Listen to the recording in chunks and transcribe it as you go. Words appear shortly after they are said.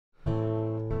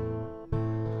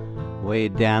Way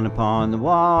down upon the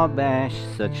Wabash,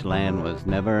 such land was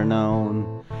never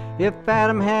known. If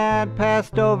Adam had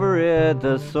passed over it,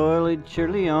 the soil he'd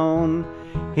surely own.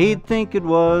 He'd think it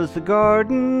was the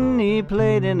garden he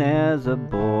played in as a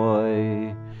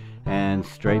boy, and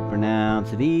straight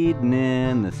pronounce it Eden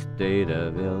in the state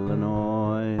of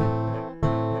Illinois.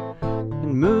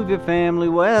 And move your family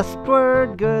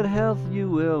westward, good health you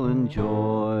will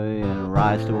enjoy, and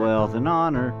rise to wealth and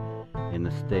honor in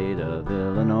the state of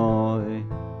Illinois.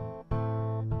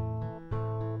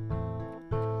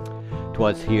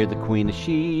 'Twas here the Queen of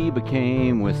Sheba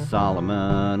came with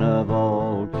Solomon of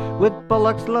old, with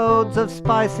bullocks loads of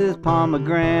spices,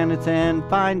 pomegranates, and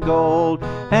fine gold.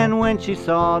 And when she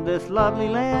saw this lovely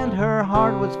land, her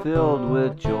heart was filled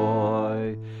with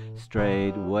joy.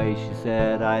 Straightway she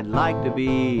said, I'd like to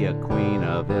be a Queen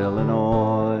of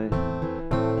Illinois.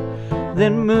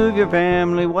 Then move your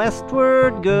family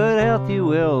westward, good health you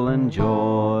will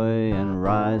enjoy, and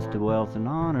rise to wealth and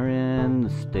honor in the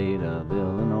state of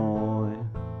Illinois.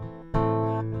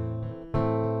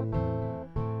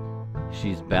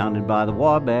 She's bounded by the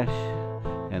Wabash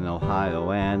and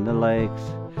Ohio and the lakes.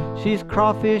 She's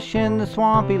crawfish in the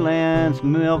swampy lands,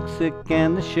 milk sick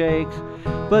and the shakes.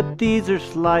 But these are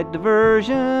slight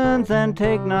diversions, and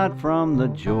take not from the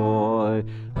joy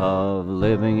of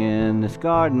living in this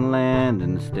garden land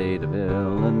in the state of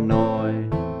Illinois.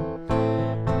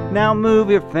 Now move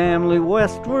your family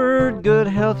westward, good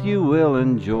health you will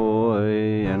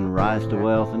enjoy, and rise to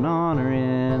wealth and honor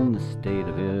in the state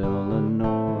of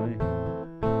Illinois.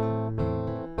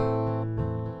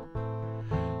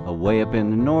 Away up in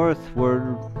the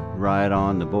northward, right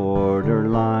on the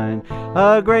borderline,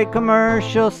 a great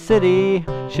commercial city,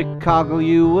 Chicago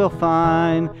you will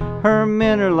find. Her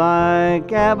men are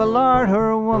like Abelard,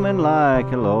 her women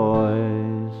like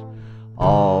Eloise,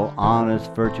 all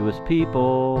honest, virtuous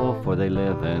people, for they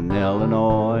live in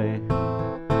Illinois.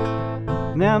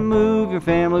 Now move your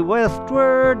family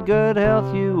westward, good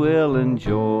health you will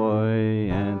enjoy,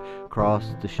 and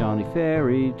cross the Shawnee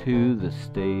Ferry to the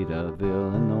state of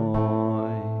Illinois.